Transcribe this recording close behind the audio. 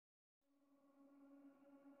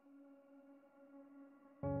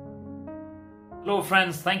Hello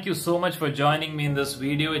friends, thank you so much for joining me in this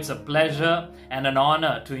video. It's a pleasure and an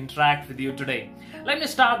honor to interact with you today. Let me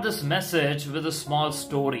start this message with a small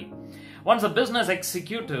story. Once a business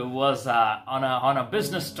executive was on a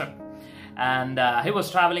business trip, and he was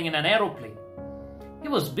traveling in an aeroplane. He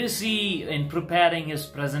was busy in preparing his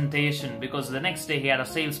presentation because the next day he had a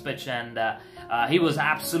sales pitch, and he was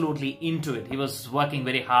absolutely into it. He was working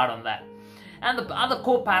very hard on that. And the other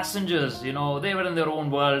co-passengers, they were in their own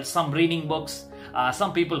world, some reading books,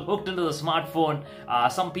 some people hooked into the smartphone,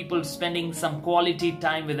 some people spending some quality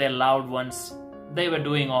time with their loved ones. They were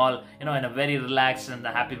doing all, in a very relaxed and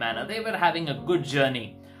happy manner. They were having a good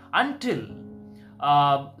journey until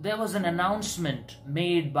there was an announcement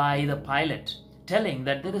made by the pilot telling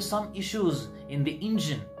that there is some issues in the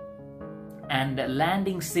engine and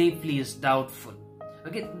landing safely is doubtful.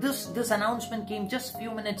 Okay, this announcement came just few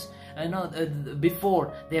minutes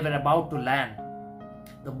before they were about to land.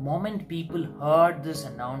 The moment people heard this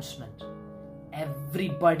announcement,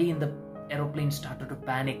 everybody in the aeroplane started to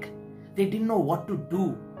panic. They didn't know what to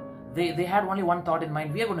do. They had only one thought in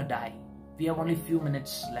mind: we are going to die. We have only few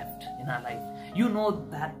minutes left in our life. You know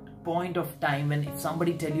that point of time when if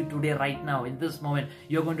somebody tell you today, right now, in this moment,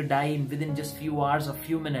 you're going to die within just few hours or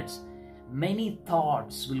few minutes, many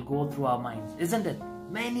thoughts will go through our minds, isn't it?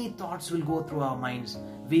 Many thoughts will go through our minds.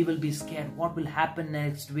 We will be scared. What will happen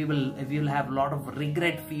next? We will have a lot of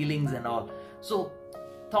regret feelings and all. So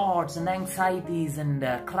thoughts and anxieties and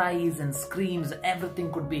cries and screams,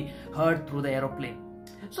 everything could be heard through the aeroplane.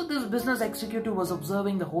 So this business executive was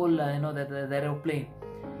observing the whole, the aeroplane.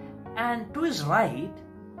 And to his right,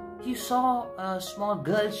 he saw a small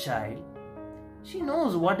girl child. She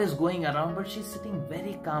knows what is going around, but she's sitting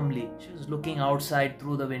very calmly. She was looking outside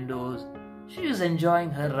through the windows. She is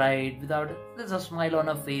enjoying her ride there's a smile on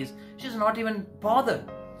her face. She's not even bothered.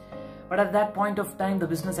 But at that point of time, the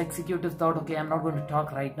business executive thought, okay, I'm not going to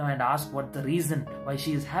talk right now and ask what the reason why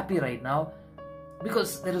she is happy right now,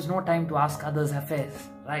 because there is no time to ask others' affairs,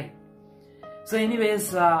 right? So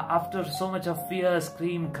anyways, after so much of fear,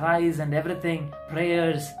 scream, cries and everything,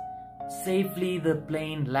 prayers, safely the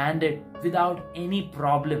plane landed without any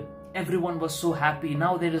problem. Everyone was so happy.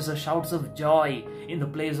 Now there is a shouts of joy in the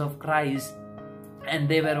place of cries, and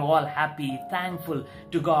they were all happy, thankful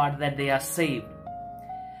to God that they are saved.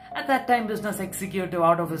 At that time, business executive,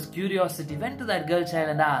 out of his curiosity, went to that girl child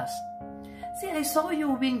and asked, "See, I saw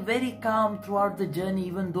you being very calm throughout the journey,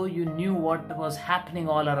 even though you knew what was happening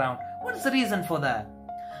all around. What's the reason for that?"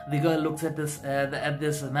 The girl looks at this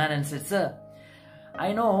man and said, "Sir,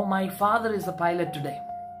 I know my father is the pilot today.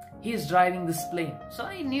 He is driving this plane. So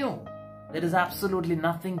I knew there is absolutely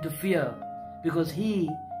nothing to fear because he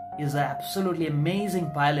is an absolutely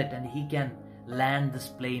amazing pilot and he can land this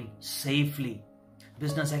plane safely."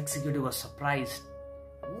 Business executive was surprised.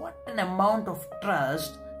 What an amount of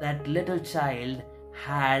trust that little child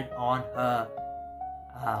had on her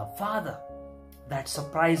father. That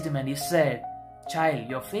surprised him, and he said, "Child,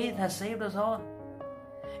 your faith has saved us all."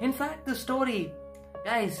 In fact, the story,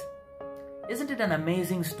 guys, isn't it an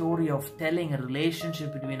amazing story of telling a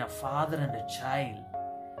relationship between a father and a child,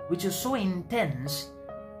 which is so intense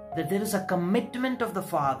that there is a commitment of the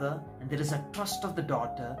father and there is a trust of the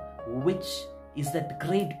daughter, which is that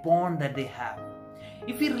great bond that they have.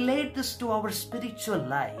 If we relate this to our spiritual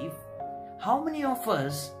life, how many of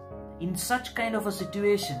us in such kind of a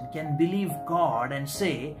situation can believe God and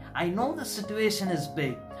say, "I know the situation is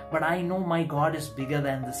big, but I know my God is bigger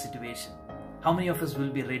than the situation"? How many of us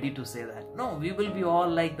will be ready to say that? No, we will be all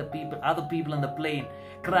like other people on the plane,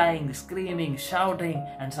 crying, screaming, shouting,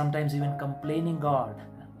 and sometimes even complaining God.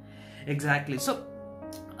 Exactly. So,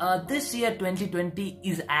 this year 2020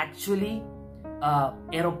 is actually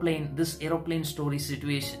this aeroplane story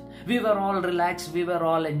situation. We were all relaxed, we were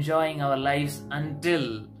all enjoying our lives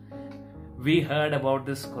until we heard about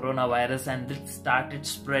this coronavirus and it started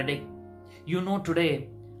spreading. Today,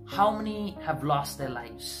 how many have lost their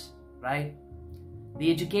lives, right? The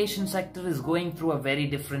education sector is going through a very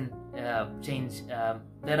different change.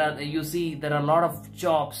 There are a lot of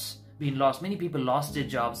jobs being lost. Many people lost their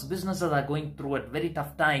jobs. Businesses are going through a very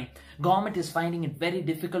tough time. Government is finding it very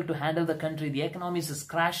difficult to handle the country. The economy is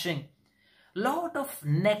crashing. Lot of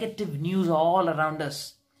negative news all around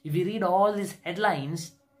us. If we read all these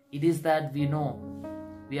headlines, it is that we know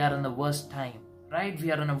we are in the worst time, right?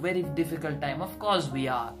 We are in a very difficult time. Of course we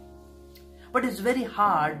are. But it's very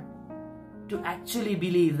hard to actually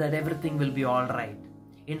believe that everything will be all right.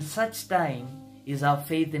 In such time is our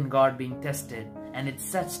faith in God being tested, and it's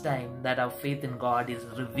such time that our faith in God is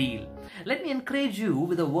revealed. Let me encourage you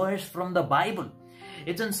with a verse from the Bible.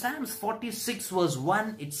 It's in Psalms 46 verse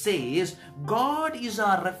 1. It says, God is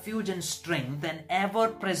our refuge and strength and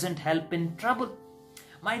ever-present help in trouble.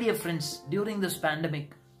 My dear friends, during this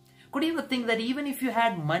pandemic, could you ever think that even if you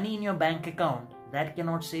had money in your bank account, that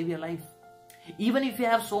cannot save your life? Even if you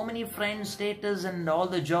have so many friends, status and all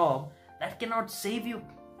the job, that cannot save you.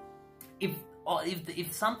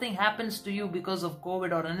 If something happens to you because of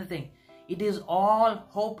COVID or anything, it is all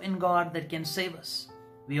hope in God that can save us.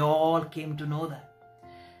 We all came to know that.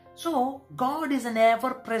 So, God is an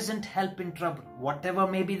ever-present help in trouble. Whatever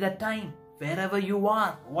may be the time, wherever you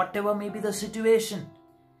are, whatever may be the situation,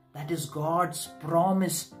 that is God's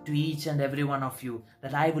promise to each and every one of you,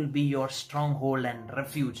 that I will be your stronghold and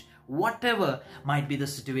refuge, whatever might be the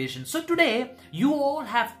situation. So today, you all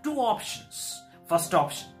have two options. First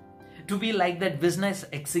option, to be like that business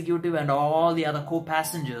executive and all the other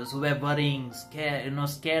co-passengers who were worrying,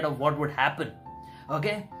 scared of what would happen.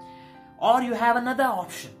 Okay? Or you have another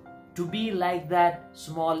option, to be like that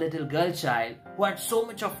small little girl child who had so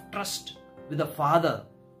much of trust with the father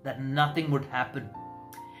that nothing would happen.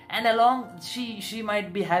 And along, she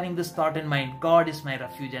might be having this thought in mind, God is my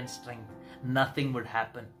refuge and strength. Nothing would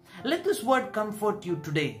happen. Let this word comfort you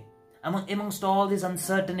today. Amongst all these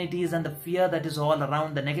uncertainties and the fear that is all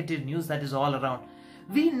around, the negative news that is all around,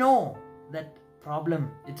 we know that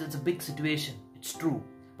problem, it's a big situation. It's true.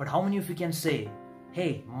 But how many of you can say,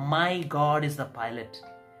 hey, my God is the pilot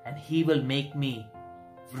and He will make me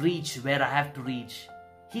reach where I have to reach.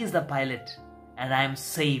 He is the pilot and I am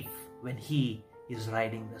safe when He is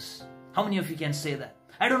riding this. How many of you can say that?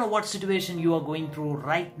 I don't know what situation you are going through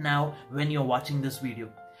right now when you're watching this video,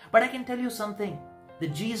 but I can tell you something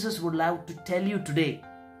that Jesus would love to tell you today,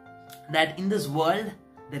 that in this world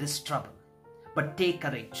there is trouble, but take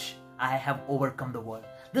courage. I have overcome the world.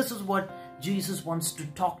 This is what Jesus wants to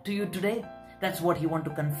talk to you today. That's what He wants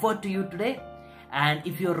to comfort to you today. And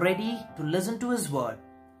if you're ready to listen to His word,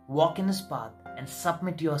 walk in His path and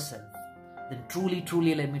submit yourself, then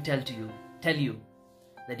truly let me tell you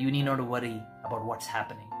that you need not to worry about what's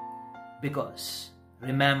happening, because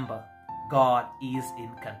remember, God is in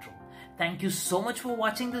control. Thank you so much for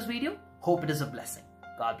watching this video. Hope it is a blessing.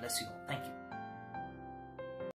 God bless you. Thank you.